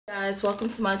guys, welcome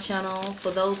to my channel.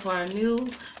 For those who are new,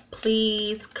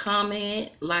 please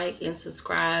comment, like, and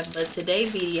subscribe. But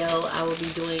today's video, I will be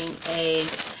doing a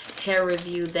hair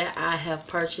review that I have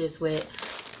purchased with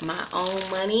my own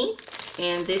money.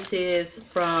 And this is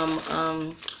from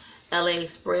LA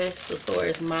Express. The store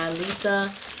is Milissa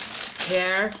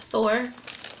hair store.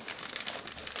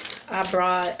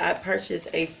 I purchased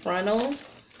a frontal.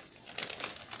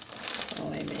 Oh,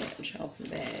 wait a minute, I'm trying to open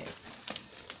the bag.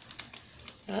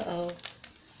 Uh-oh.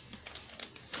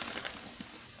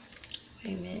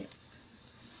 Wait a minute.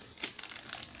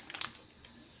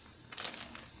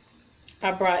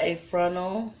 I brought a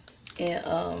frontal and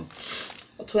a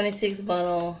 26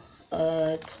 bundle,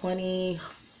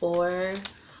 24,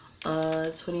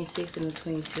 26, and a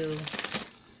 22.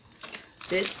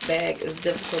 This bag is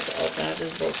difficult to open. I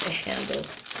just broke the handle.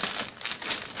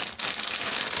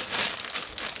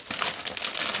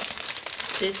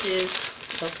 This is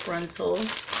the frontal,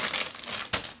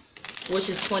 which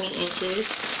is 20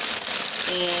 inches,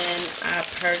 and I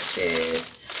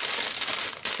purchased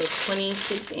the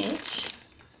 26 inch,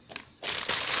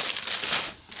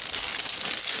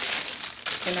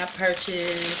 and I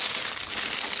purchased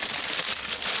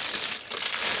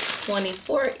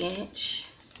 24 inch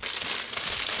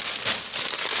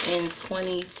and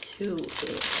 22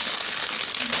 inch.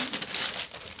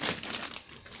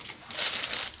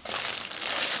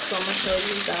 So I'm going to show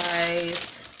you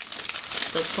guys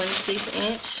the 26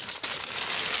 inch.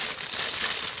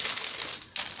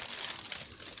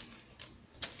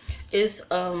 It's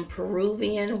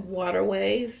Peruvian water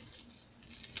wave.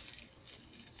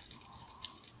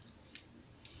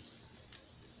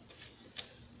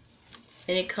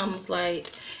 And it comes like,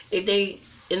 in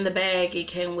the bag it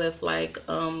came with like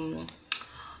a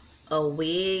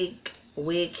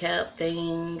wig cap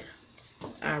thing.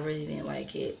 I really didn't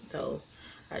like it, so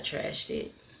I trashed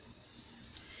it.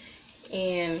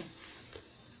 And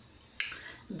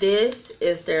this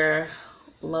is their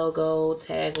logo,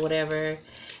 tag, whatever.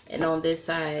 And on this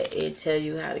side, it tells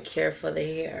you how to care for the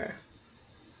hair.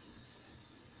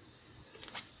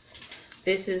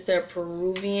 This is their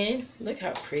Peruvian. Look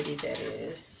how pretty that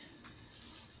is.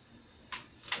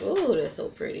 Ooh, that's so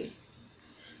pretty.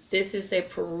 This is their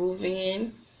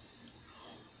Peruvian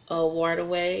water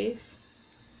wave.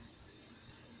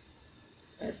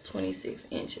 That's 26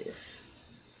 inches.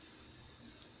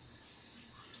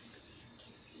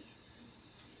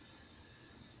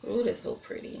 Ooh, that's so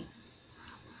pretty.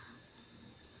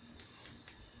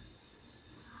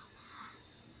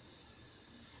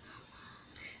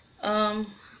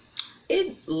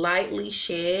 It lightly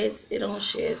sheds. It don't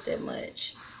shed that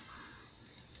much.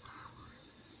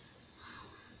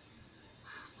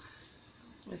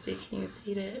 Let's see, can you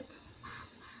see that?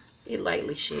 It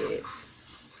lightly sheds.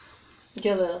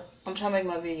 Gilla, I'm trying to make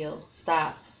my video.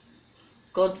 Stop.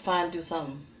 Go do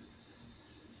something.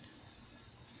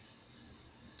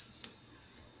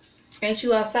 Ain't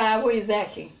you outside? Where you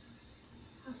Zachy?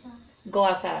 Outside. Go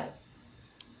outside.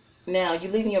 Now, you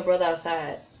leaving your brother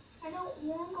outside. I don't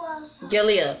want to go outside.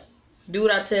 Gillia, do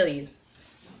what I tell you.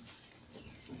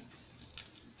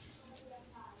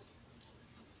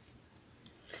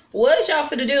 What is y'all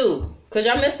finna do? Because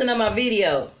y'all messing up my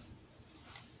video.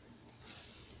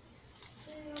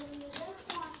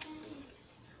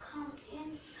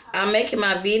 I'm making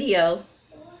my video.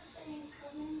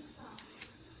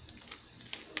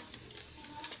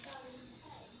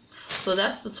 So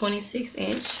that's the 26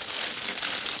 inch.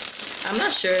 I'm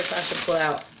not sure if I should pull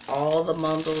out all the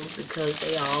bundles because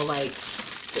they all like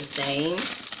the same.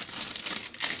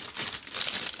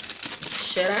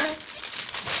 Should I?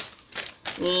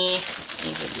 Yeah, I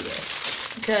ain't gonna do that.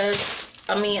 Because,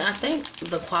 I mean, I think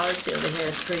the quality of the hair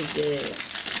is pretty good.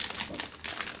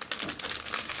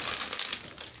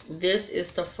 This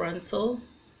is the frontal.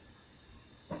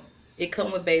 It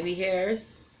comes with baby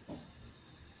hairs.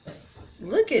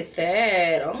 Look at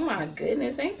that. Oh my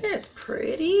goodness. Ain't that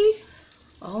pretty?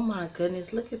 Oh my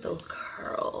goodness. Look at those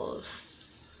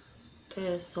curls. That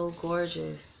is so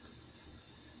gorgeous.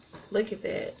 Look at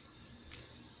that.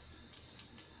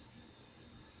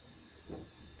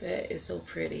 That is so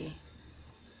pretty.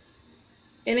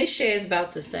 And it shades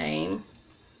about the same.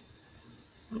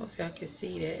 I don't know if y'all can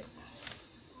see that.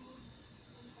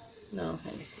 No,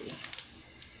 let me see.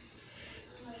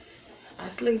 I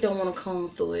really don't want to comb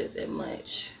through it that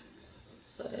much,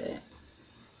 but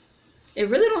it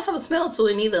really don't have a smell to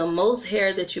it either. Most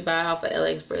hair that you buy off of LA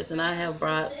Express, and I have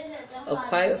brought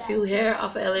quite a few hair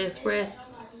off of LA Express,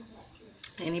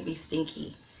 and it be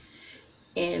stinky.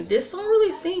 And this don't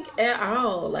really stink at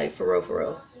all, like for real, for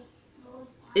real.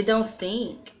 It don't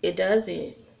stink. It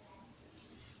doesn't.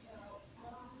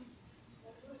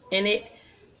 and it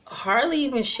hardly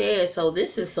even sheds. So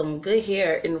this is some good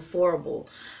hair in Affordable.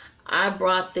 I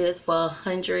brought this for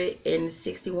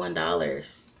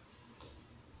 $161.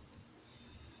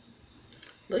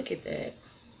 Look at that.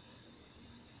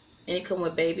 And it come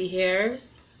with baby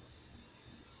hairs.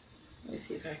 Let me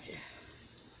see if I can.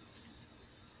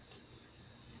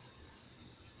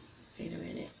 Wait a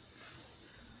minute.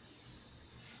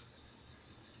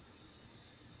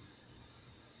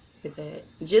 Look at that.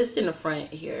 Just in the front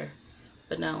here,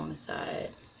 but not on the side.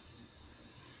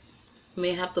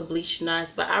 May have to bleach your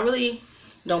knots, but I really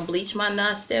don't bleach my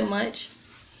knots that much.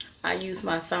 I use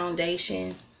my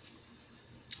foundation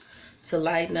to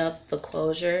lighten up the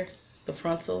closure, the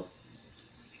frontal.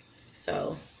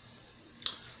 So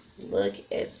look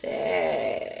at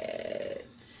that.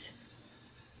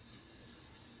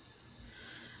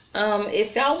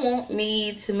 If y'all want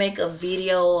me to make a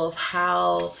video of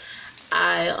how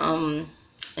I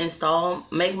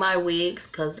make my wigs,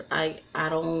 because I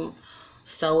don't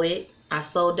sew it. I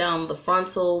sew down the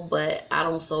frontal, but I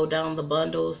don't sew down the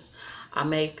bundles. I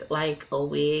make like a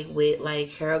wig with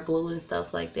like hair glue and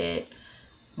stuff like that.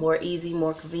 More easy,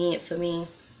 more convenient for me.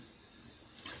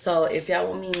 So if y'all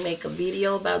want me to make a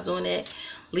video about doing that,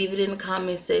 leave it in the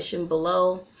comment section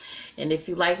below. And if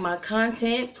you like my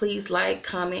content, please like,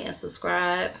 comment, and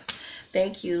subscribe.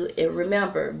 Thank you. And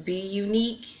remember, be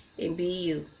unique and be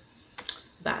you.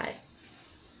 Bye.